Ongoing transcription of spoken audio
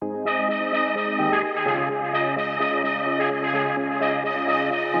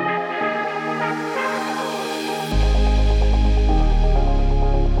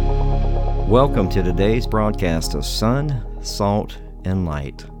Welcome to today's broadcast of Sun, Salt, and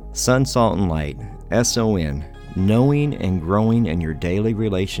Light. Sun, Salt, and Light, S-O-N, knowing and growing in your daily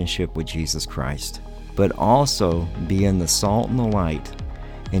relationship with Jesus Christ, but also being the salt and the light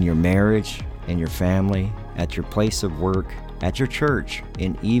in your marriage, in your family, at your place of work, at your church,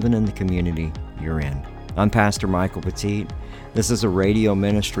 and even in the community you're in. I'm Pastor Michael Petit. This is a radio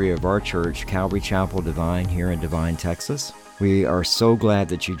ministry of our church, Calvary Chapel Divine, here in Divine, Texas. We are so glad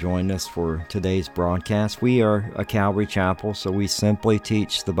that you joined us for today's broadcast. We are a Calvary Chapel, so we simply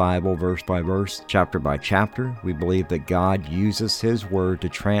teach the Bible verse by verse, chapter by chapter. We believe that God uses His Word to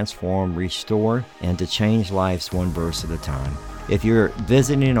transform, restore, and to change lives one verse at a time. If you're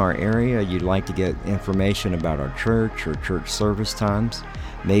visiting our area, you'd like to get information about our church or church service times,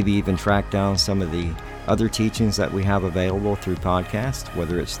 maybe even track down some of the other teachings that we have available through podcast,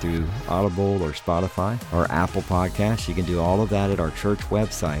 whether it's through Audible or Spotify or Apple Podcasts, you can do all of that at our church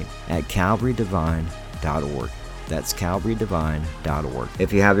website at calvarydivine.org. That's calvarydivine.org.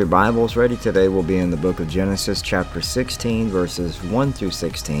 If you have your Bibles ready, today we'll be in the book of Genesis, chapter 16, verses 1 through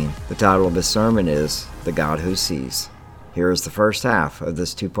 16. The title of the sermon is The God Who Sees. Here is the first half of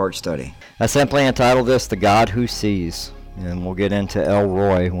this two-part study. I simply entitled this, The God Who Sees. And we'll get into El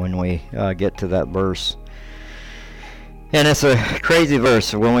Roy when we get to that verse. And it's a crazy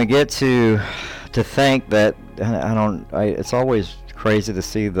verse. When we get to think that, it's always crazy to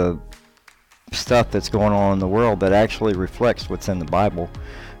see the stuff that's going on in the world that actually reflects what's in the Bible.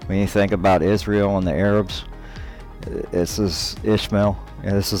 When you think about Israel and the Arabs, this is Ishmael,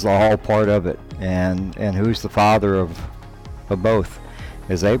 and this is all part of it. And who's the father of both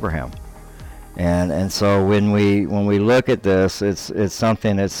is Abraham. And so when we look at this, it's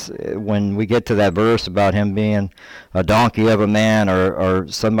something that's, when we get to that verse about him being a donkey of a man or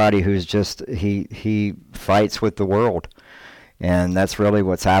somebody who's just, he fights with the world. And that's really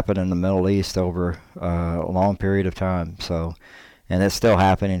what's happened in the Middle East over a long period of time. So, and it's still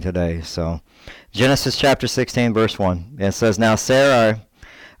happening today. So Genesis chapter 16, verse 1, it says, Now Sarah,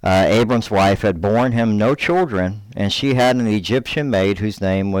 Abram's wife, had borne him no children, and she had an Egyptian maid whose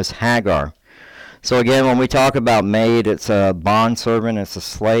name was Hagar. So again, when we talk about maid, it's a bondservant, it's a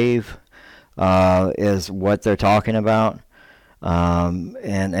slave, is what they're talking about.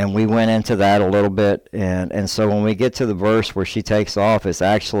 And we went into that a little bit. And so when we get to the verse where she takes off, it's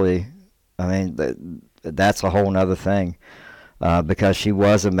actually, that's a whole nother thing, because she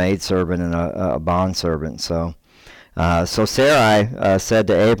was a maidservant and a bondservant. So Sarai said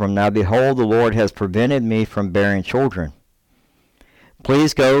to Abram, Now behold, the Lord has prevented me from bearing children.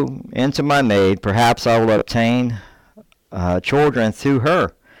 Please go into my maid. Perhaps I will obtain children through her.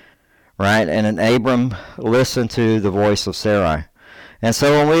 Right? And then Abram listened to the voice of Sarai. And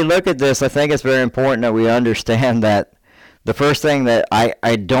so when we look at this, I think it's very important that we understand that the first thing that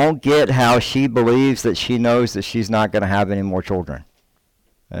I don't get how she believes that she knows that she's not going to have any more children.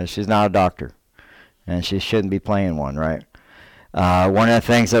 She's not a doctor. And she shouldn't be playing one, right? One of the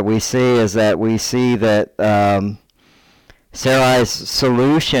things that we see is that Sarai's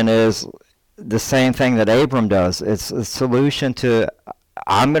solution is the same thing that Abram does. It's a solution to,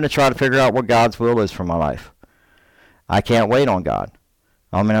 I'm going to try to figure out what God's will is for my life. I can't wait on God.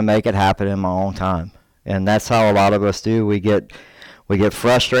 I'm going to make it happen in my own time. And that's how a lot of us do. We get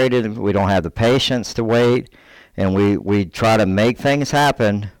frustrated. We don't have the patience to wait. And we try to make things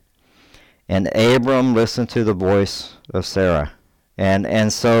happen. And Abram listened to the voice of Sarah.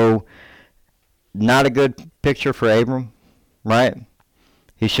 And so, not a good picture for Abram. Right?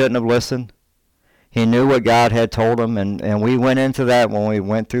 He shouldn't have listened. He knew what God had told him, and we went into that when we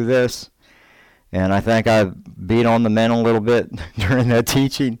went through this. And I think I beat on the men a little bit during that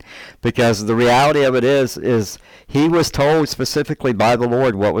teaching, because the reality of it is he was told specifically by the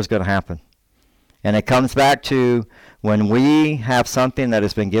Lord what was going to happen. And it comes back to when we have something that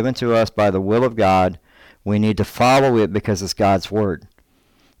has been given to us by the will of God, we need to follow it because it's God's word.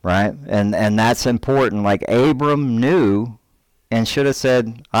 Right? And that's important. Like Abram knew and should have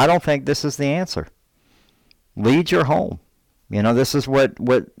said, I don't think this is the answer. Lead your home. This is what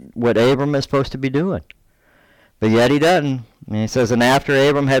Abram is supposed to be doing. But yet he doesn't. And he says, And after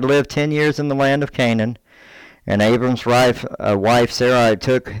Abram had lived 10 years in the land of Canaan, and Abram's wife Sarai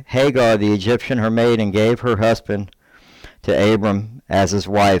took Hagar the Egyptian, her maid, and gave her husband to Abram as his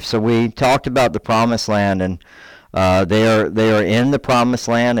wife. So we talked about the promised land, and they are in the promised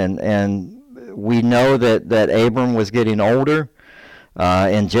land, and we know that Abram was getting older.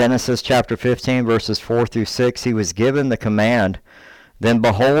 In Genesis chapter 15, verses 4 through 6, he was given the command, Then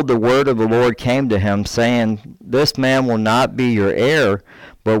behold, the word of the Lord came to him, saying, This man will not be your heir,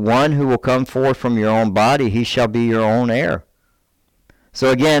 but one who will come forth from your own body, he shall be your own heir.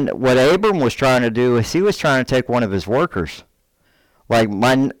 So again, what Abram was trying to do is he was trying to take one of his workers, like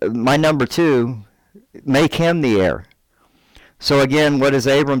my number two, make him the heir. So again, what is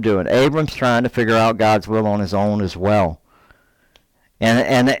Abram doing? Abram's trying to figure out God's will on his own as well.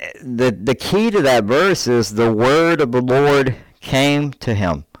 And the key to that verse is the word of the Lord came to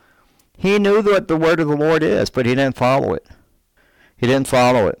him. He knew what the word of the Lord is, but he didn't follow it. He didn't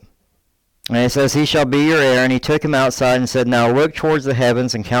follow it. And it says, he shall be your heir. And he took him outside and said, now look towards the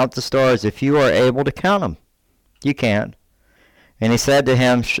heavens and count the stars, if you are able to count them. You can't. And he said to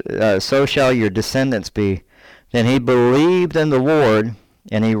him, so shall your descendants be. Then he believed in the Lord,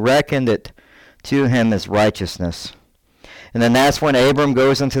 and he reckoned it to him as righteousness. And then that's when Abram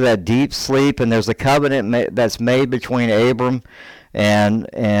goes into that deep sleep, and there's a covenant that's made between Abram and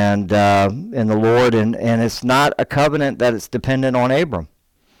the Lord, and it's not a covenant that is dependent on Abram.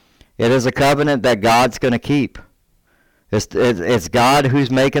 It is a covenant that God's going to keep. It's God who's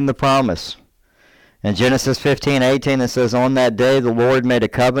making the promise. In Genesis 15:18 it says, on that day the Lord made a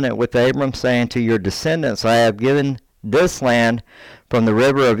covenant with Abram, saying, to your descendants I have given this land from the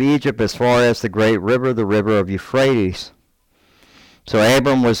river of Egypt as far as the great river, the river of Euphrates. So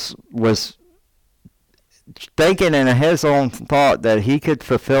Abram was thinking in his own thought that he could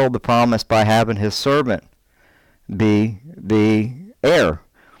fulfill the promise by having his servant be the heir.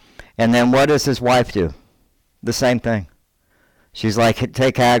 And then what does his wife do? The same thing. She's like,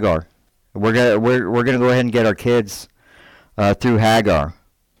 take Hagar. We're gonna go ahead and get our kids through Hagar.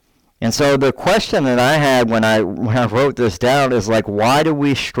 And so the question that I had when I wrote this down is like, why do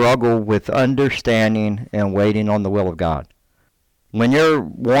we struggle with understanding and waiting on the will of God? When you're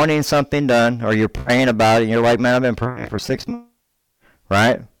wanting something done or you're praying about it and you're like, man, I've been praying for 6 months,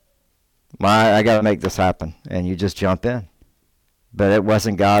 right? Well, I got to make this happen. And you just jump in. But it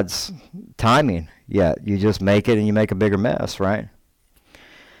wasn't God's timing yet. You just make it and you make a bigger mess, right?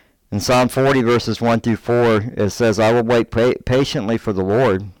 In Psalm 40, verses 1 through 4, it says, I will wait patiently for the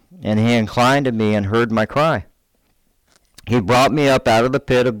Lord, and he inclined to me and heard my cry. He brought me up out of the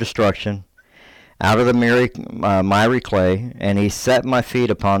pit of destruction, out of the miry clay, and he set my feet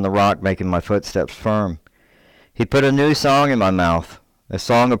upon the rock, making my footsteps firm. He put a new song in my mouth, a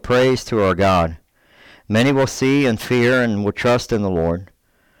song of praise to our God. Many will see and fear and will trust in the Lord.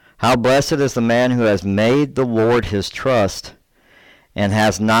 How blessed is the man who has made the Lord his trust, and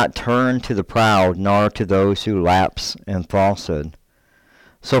has not turned to the proud, nor to those who lapse in falsehood.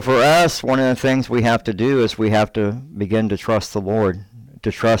 So for us, one of the things we have to do is we have to begin to trust the Lord,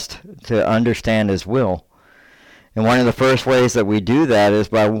 to understand his will. And one of the first ways that we do that is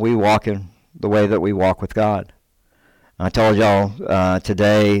by we walk in the way that we walk with God. I told y'all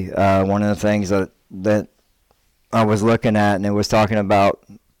today one of the things that I was looking at, and it was talking about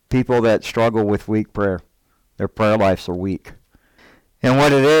people that struggle with weak prayer. Their prayer lives are weak. And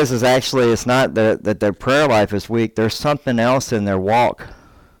what it is actually, it's not that their prayer life is weak. There's something else in their walk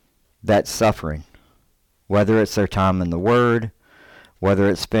that's suffering. Whether it's their time in the Word, whether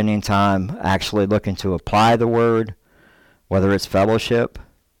it's spending time actually looking to apply the Word, whether it's fellowship.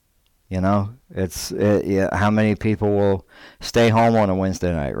 You know, how many people will stay home on a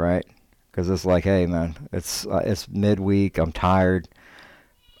Wednesday night, right? Because it's like, hey, man, it's midweek, I'm tired.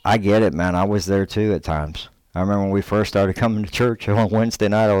 I get it, man. I was there too at times. I remember when we first started coming to church on Wednesday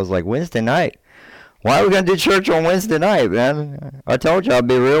night, I was like, Wednesday night? Why are we going to do church on Wednesday night, man? I told you I'll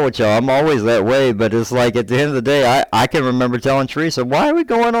be real with y'all. I'm always that way, but it's like at the end of the day, I can remember telling Teresa, why are we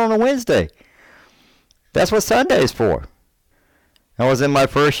going on a Wednesday? That's what Sunday's for. I was in my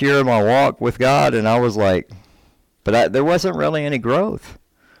first year of my walk with God, and I was like, there wasn't really any growth.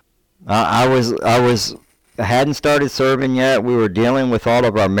 I hadn't started serving yet. We were dealing with all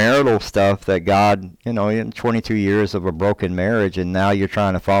of our marital stuff that God, in 22 years of a broken marriage, and now you're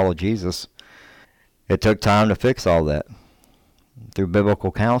trying to follow Jesus. It took time to fix all that through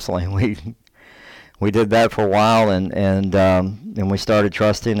biblical counseling. We did that for a while, and we started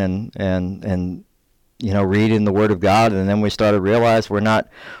trusting and reading the Word of God, and then we started to realize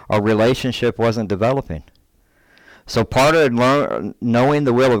our relationship wasn't developing. So part of knowing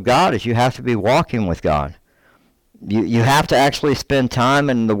the will of God is you have to be walking with God. You have to actually spend time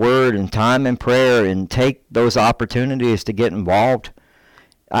in the Word and time in prayer and take those opportunities to get involved.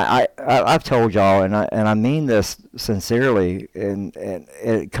 I've told y'all, and I mean this sincerely, and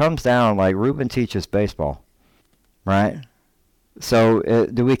it comes down like Ruben teaches baseball, right? So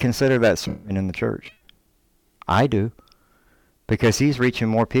do we consider that serving in the church? I do, because he's reaching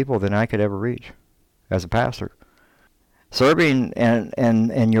more people than I could ever reach as a pastor. Serving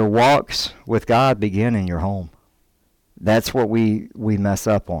and your walks with God begin in your home. That's what we mess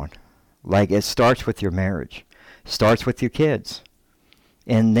up on. Like, it starts with your marriage. Starts with your kids.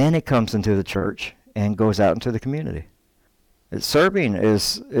 And then it comes into the church and goes out into the community. Serving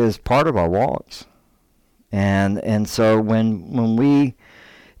is part of our walks. And so when we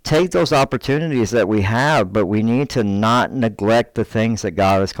take those opportunities that we have, but we need to not neglect the things that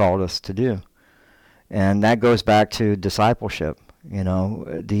God has called us to do. And that goes back to discipleship. You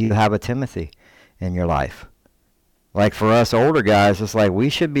know, do you have a Timothy in your life? Like for us older guys, it's like we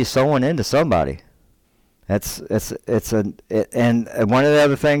should be sowing into somebody. And one of the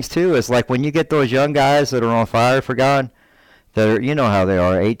other things too is like when you get those young guys that are on fire for God, that are, you know how they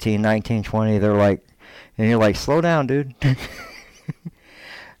are, 18, 19, 20, they're like, and you're like, slow down, dude.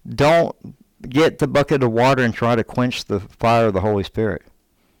 Don't get the bucket of water and try to quench the fire of the Holy Spirit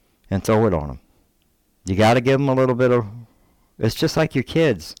and throw it on them. You got to give them a little bit of, it's just like your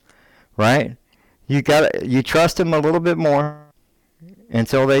kids, right? You trust them a little bit more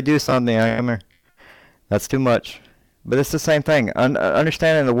until they do something. Come here. That's too much. But it's the same thing.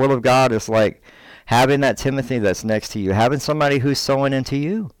 Understanding the will of God is like having that Timothy that's next to you, having somebody who's sowing into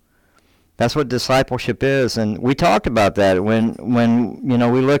you. That's what discipleship is. And we talked about that when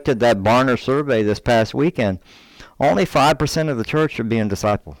we looked at that Barner survey this past weekend. Only 5% of the church are being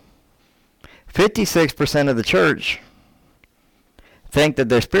discipled. 56% of the church think that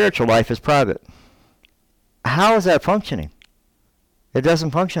their spiritual life is private. How is that functioning? It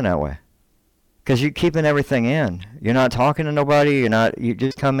doesn't function that way. Because you're keeping everything in. You're not talking to nobody. You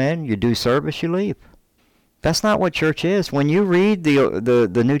just come in, you do service, you leave. That's not what church is. When you read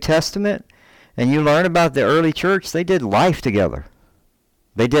the New Testament and you learn about the early church, they did life together.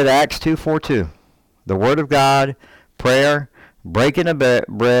 They did Acts 2:4-2. The Word of God, prayer, breaking of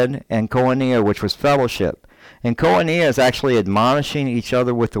bread, and koinonia, which was fellowship. And koinonia is actually admonishing each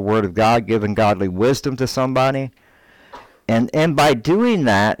other with the Word of God, giving godly wisdom to somebody. And by doing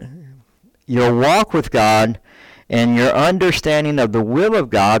that, your walk with God and your understanding of the will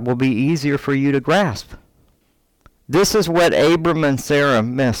of God will be easier for you to grasp. This is what Abram and Sarah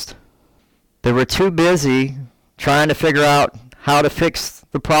missed. They were too busy trying to figure out how to fix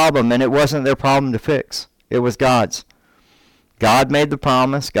the problem, and it wasn't their problem to fix. It was God's. God made the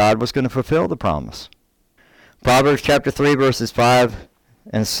promise. God was going to fulfill the promise. Proverbs chapter 3, verses 5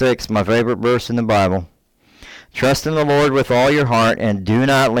 and 6, my favorite verse in the Bible. Trust in the Lord with all your heart, and do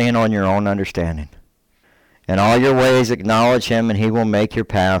not lean on your own understanding. In all your ways acknowledge him, and he will make your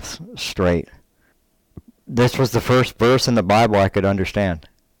paths straight. This was the first verse in the Bible I could understand.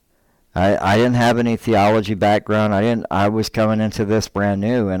 I didn't have any theology background. I was coming into this brand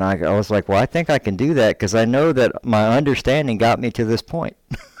new, and I was like, well, I think I can do that because I know that my understanding got me to this point.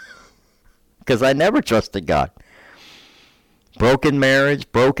 Because I never trusted God. Broken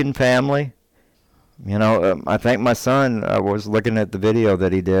marriage, broken family. You know, I think my son was looking at the video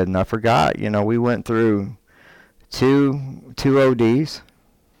that he did, and I forgot. You know, we went through two ODs.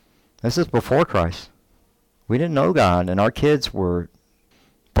 This is before Christ. We didn't know God, and our kids were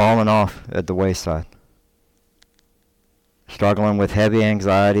falling off at the wayside, struggling with heavy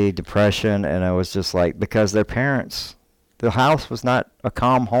anxiety, depression, and it was just like, because their parents, the house was not a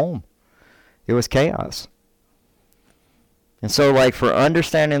calm home. It was chaos. And so, like, for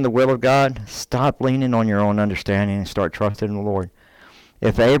understanding the will of God, stop leaning on your own understanding and start trusting in the Lord.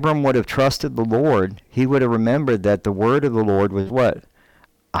 If Abram would have trusted the Lord, he would have remembered that the word of the Lord was what?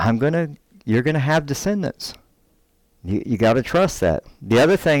 You're going to have descendants. You got to trust that. The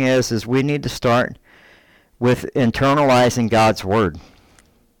other thing is we need to start with internalizing God's word.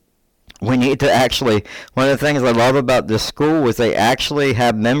 We need to actually, one of the things I love about this school is they actually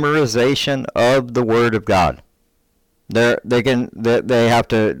have memorization of the word of God. They have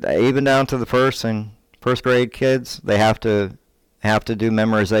to, even down to the first grade kids, they have to do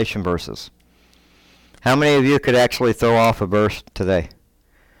memorization verses. How many of you could actually throw off a verse today?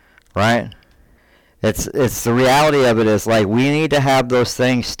 Right? It's the reality of it is like we need to have those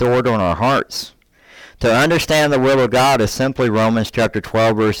things stored on our hearts. To understand the will of God is simply Romans chapter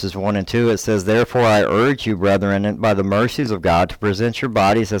 12 verses 1 and 2. It says, therefore I urge you, brethren, by the mercies of God, to present your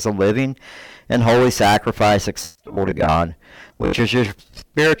bodies as a living and holy sacrifice acceptable to God, which is your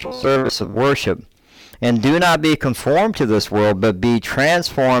spiritual service of worship. And do not be conformed to this world, but be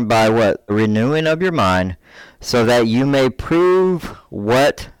transformed by what? The renewing of your mind, so that you may prove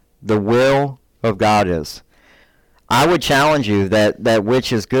what the will of God is. I would challenge you that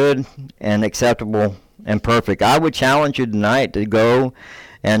which is good and acceptable and perfect. I would challenge you tonight to go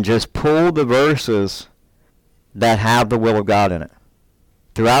and just pull the verses that have the will of God in it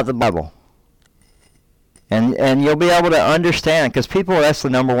throughout the Bible. And you'll be able to understand, because people, that's the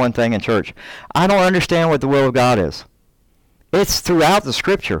number one thing in church. I don't understand what the will of God is. It's throughout the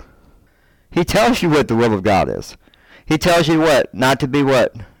Scripture. He tells you what the will of God is. He tells you what? Not to be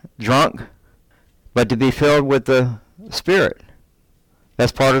what? Drunk, but to be filled with the Spirit.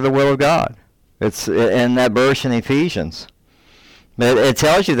 That's part of the will of God. It's in that verse in Ephesians. It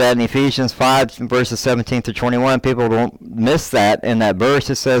tells you that in Ephesians 5, verses 17 to 21. People don't miss that in that verse.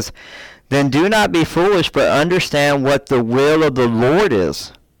 It says, then do not be foolish, but understand what the will of the Lord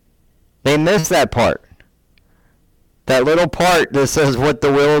is. They miss that part. That little part that says what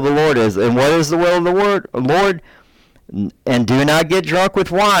the will of the Lord is. And what is the will of the Lord? And do not get drunk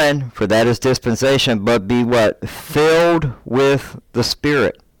with wine, for that is dispensation, but be what? Filled with the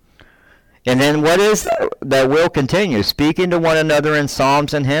Spirit. And then what is that will continue? Speaking to one another in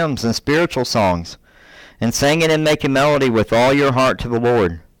psalms and hymns and spiritual songs, and singing and making melody with all your heart to the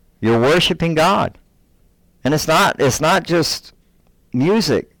Lord. You're worshiping God. And it's not just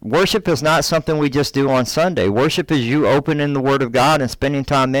music. Worship is not something we just do on Sunday. Worship is you opening the Word of God and spending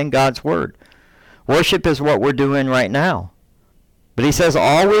time in God's Word. Worship is what we're doing right now. But he says,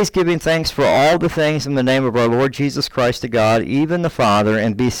 always giving thanks for all the things in the name of our Lord Jesus Christ to God, even the Father,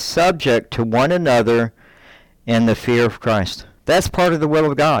 and be subject to one another in the fear of Christ. That's part of the will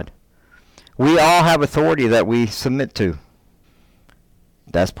of God. We all have authority that we submit to.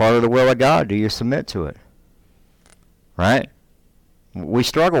 That's part of the will of God. Do you submit to it? Right? We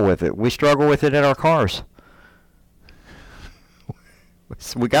struggle with it. We struggle with it in our cars.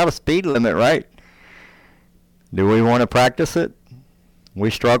 We got a speed limit, right? Do we want to practice it? We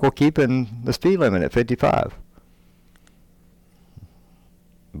struggle keeping the speed limit at 55.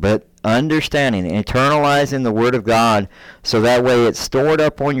 But understanding, internalizing the Word of God so that way it's stored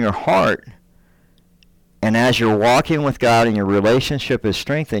up on your heart. And as you're walking with God and your relationship is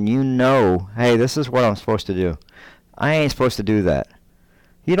strengthened, you know, hey, this is what I'm supposed to do. I ain't supposed to do that.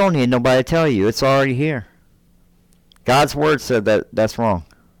 You don't need nobody to tell you. It's already here. God's Word said that that's wrong.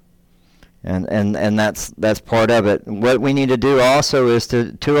 And that's part of it. What we need to do also is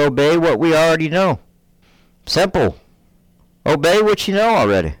to obey what we already know. Simple. Obey what you know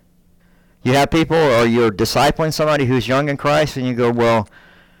already. You have people, or you're discipling somebody who's young in Christ, and you go, well,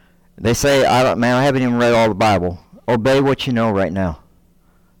 they say, I haven't even read all the Bible. Obey what you know right now.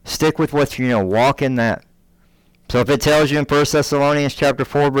 Stick with what you know. Walk in that. So if it tells you in 1 Thessalonians chapter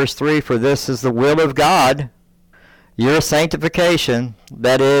 4, verse 3, for this is the will of God, your sanctification,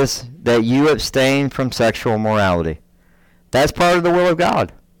 that is, that you abstain from sexual immorality. That's part of the will of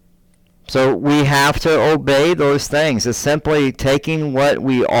God. So we have to obey those things. It's simply taking what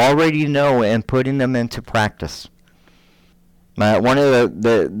we already know and putting them into practice. One of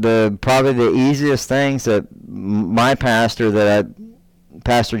the probably the easiest things that my pastor,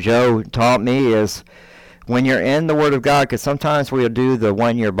 Pastor Joe, taught me is when you're in the Word of God, because sometimes we'll do the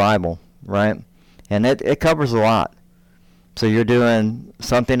one-year Bible, right? And it covers a lot. So you're doing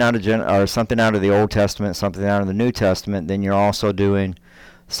something out of something out of the Old Testament, something out of the New Testament, then you're also doing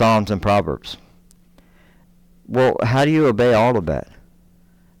Psalms and Proverbs. Well, how do you obey all of that?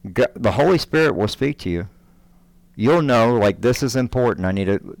 The Holy Spirit will speak to you. You'll know, like, this is important. I need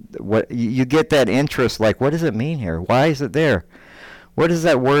to. What you get that interest, like, what does it mean here? Why is it there? What is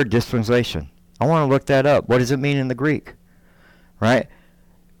that word dispensation? I want to look that up. What does it mean in the Greek? Right?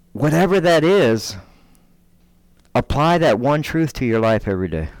 Whatever that is, apply that one truth to your life every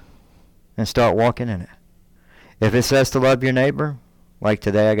day and start walking in it. If it says to love your neighbor, like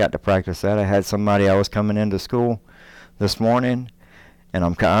today I got to practice that. I had somebody, I was coming into school this morning, and I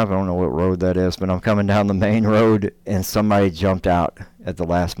don't know what road that is, but I'm coming down the main road, and somebody jumped out at the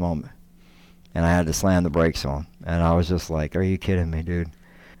last moment. And I had to slam the brakes on. And I was just like, are you kidding me, dude?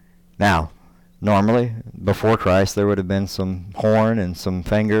 Now, normally, before Christ, there would have been some horn and some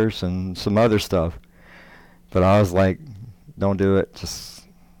fingers and some other stuff. But I was like, don't do it. Just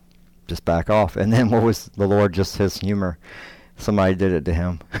back off. And then what was the Lord, just his humor? Somebody did it to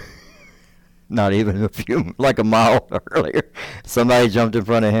him. Not even like a mile earlier. Somebody jumped in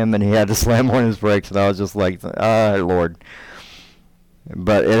front of him and he had to slam on his brakes. And I was just like, Lord.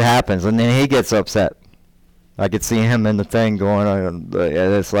 But it happens. And then he gets upset. I could see him in the thing going,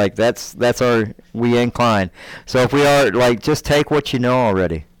 it's like, that's we incline. So if we are, like, just take what you know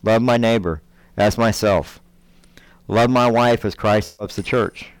already. Love my neighbor as myself. Love my wife as Christ loves the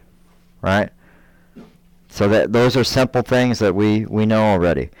church. Right? So that those are simple things that we know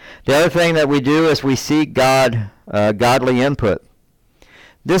already. The other thing that we do is we seek godly input.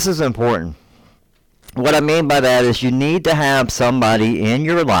 This is important. What I mean by that is you need to have somebody in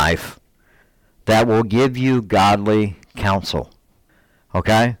your life that will give you godly counsel.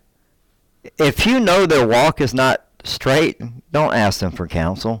 Okay? If you know their walk is not straight, don't ask them for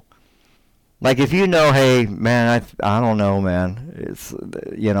counsel. Like if you know, hey man, I don't know, man. It's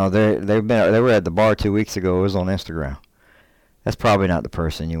they were at the bar 2 weeks ago. It was on Instagram. that's probably not the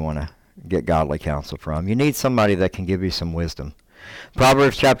person you want to get godly counsel from. You need somebody that can give you some wisdom.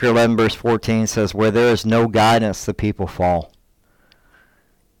 Proverbs chapter 11, verse 14 says, where there is no guidance, the people fall.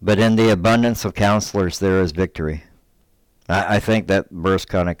 But in the abundance of counselors, there is victory. I think that verse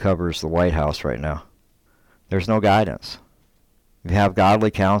kind of covers the White House right now. There's no guidance. If you have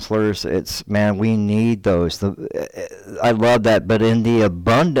godly counselors, man, we need those. I love that, but in the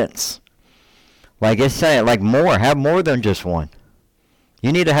abundance, like it's saying, like more, have more than just one.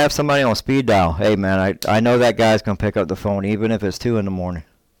 You need to have somebody on speed dial. Hey, man, I know that guy's going to pick up the phone even if it's 2 in the morning.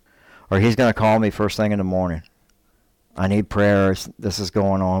 Or he's going to call me first thing in the morning. I need prayers. This is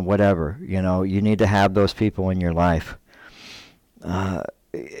going on, whatever. You know, you need to have those people in your life.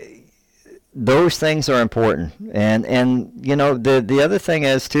 Those things are important. And you know, the other thing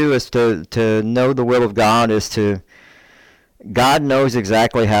is, too, is to know the will of God God knows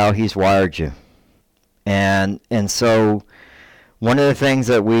exactly how he's wired you. And so one of the things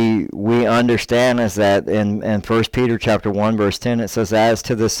that we understand is that in 1 Peter chapter 1, verse 10, it says, as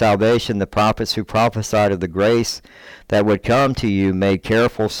to this salvation, the prophets who prophesied of the grace that would come to you made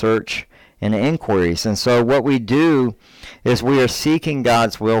careful search and inquiries. And so what we do is we are seeking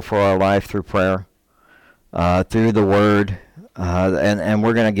God's will for our life through prayer, through the Word. And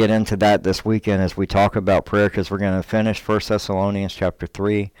we're going to get into that this weekend as we talk about prayer, because we're going to finish 1 Thessalonians chapter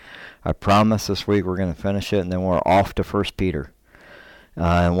 3. I promise this week we're going to finish it, and then we're off to 1 Peter.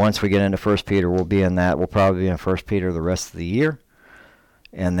 And once we get into 1 Peter, we'll be in that. We'll probably be in 1 Peter the rest of the year,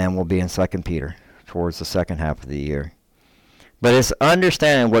 and then we'll be in 2 Peter towards the second half of the year. But it's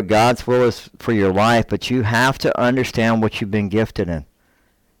understanding what God's will is for your life, but you have to understand what you've been gifted in.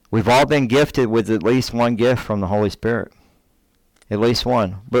 We've all been gifted with at least one gift from the Holy Spirit. At least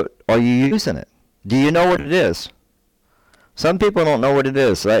one. But are you using it? Do you know what it is? Some people don't know what it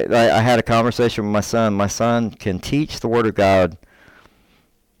is. I had a conversation with my son. My son can teach the Word of God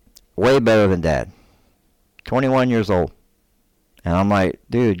way better than Dad. 21 years old. And I'm like,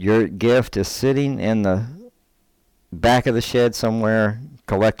 dude, your gift is sitting in the back of the shed somewhere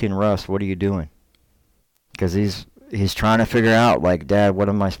collecting rust. What are you doing? Because he's trying to figure out, like, Dad, what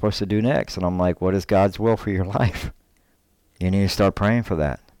am I supposed to do next? And I'm like, what is God's will for your life? You need to start praying for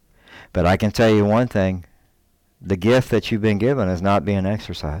that. But I can tell you one thing. The gift that you've been given is not being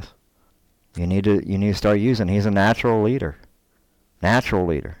exercised. You need to start using. He's a natural leader. Natural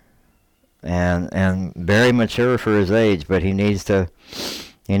leader. And very mature for his age, but he needs to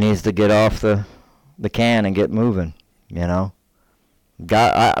get off the can and get moving, you know.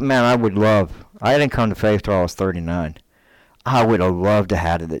 God, I didn't come to faith till I was 39. I would have loved to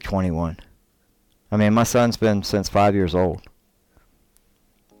have it at 21. I mean, my son's been since 5 years old.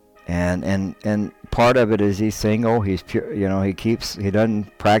 And part of it is he's single, he's pure, you know, he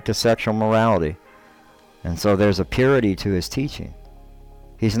doesn't practice sexual morality. And so there's a purity to his teaching.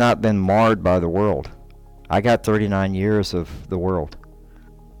 He's not been marred by the world. I got 39 years of the world.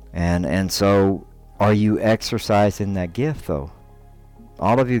 And so are you exercising that gift, though?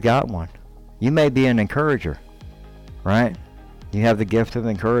 All of you got one. You may be an encourager, right? You have the gift of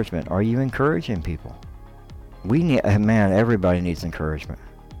encouragement. Are you encouraging people? Everybody needs encouragement.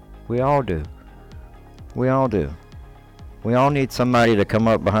 We all do. We all do. We all need somebody to come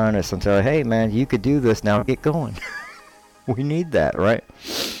up behind us and say, hey, man, you could do this, now get going. We need that, right?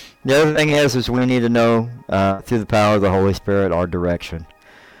 The other thing is we need to know through the power of the Holy Spirit our direction.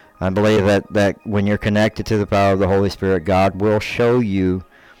 I believe that when you're connected to the power of the Holy Spirit, God will show you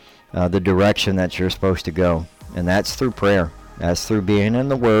the direction that you're supposed to go. And that's through prayer. That's through being in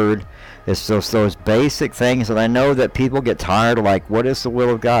the Word. It's just those basic things that I know that people get tired of, like, what is the will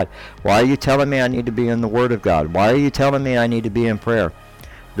of God? Why are you telling me I need to be in the Word of God? Why are you telling me I need to be in prayer?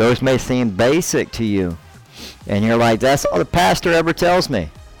 Those may seem basic to you. And you're like, that's all the pastor ever tells me.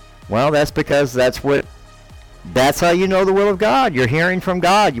 Well, that's because that's how you know the will of God. You're hearing from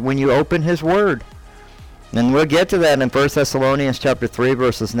God when you open His Word. And we'll get to that in 1 Thessalonians chapter 3,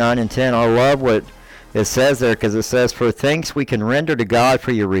 verses 9 and 10. I love what it says there, because it says, for thanks we can render to God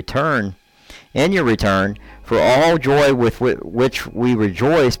for your return, for all joy with which we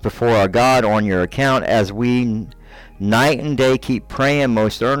rejoice before our God on your account, as we night and day keep praying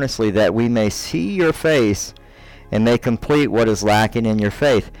most earnestly that we may see your face and may complete what is lacking in your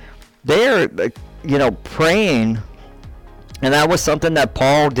faith. They are, praying, and that was something that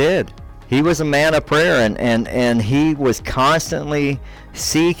Paul did. He was a man of prayer, and he was constantly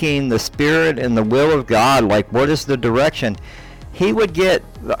seeking the Spirit and the will of God, like, what is the direction? He would get,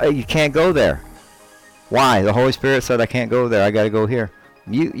 you can't go there. Why? The Holy Spirit said, I can't go there, I got to go here.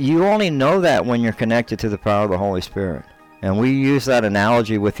 You only know that when you're connected to the power of the Holy Spirit. And we used that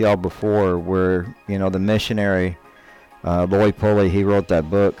analogy with y'all before, where, the missionary Lloyd Pulley, he wrote that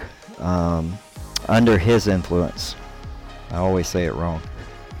book, Under His Influence. I always say it wrong.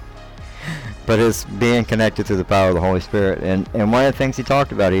 But it's being connected to the power of the Holy Spirit. And one of the things he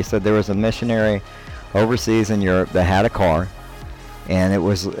talked about, he said there was a missionary overseas in Europe that had a car, and it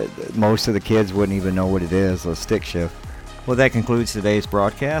was, most of the kids wouldn't even know what it is, a stick shift. Well, that concludes today's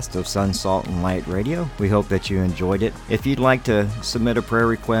broadcast of Sun, Salt, and Light Radio. We hope that you enjoyed it. If you'd like to submit a prayer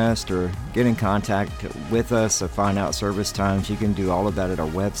request or get in contact with us or find out service times, you can do all of that at our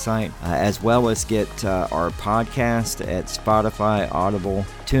website, as well as get our podcast at Spotify, Audible,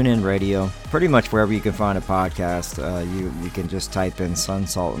 TuneIn Radio. Pretty much wherever you can find a podcast, you can just type in Sun,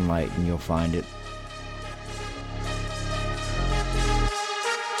 Salt, and Light and you'll find it.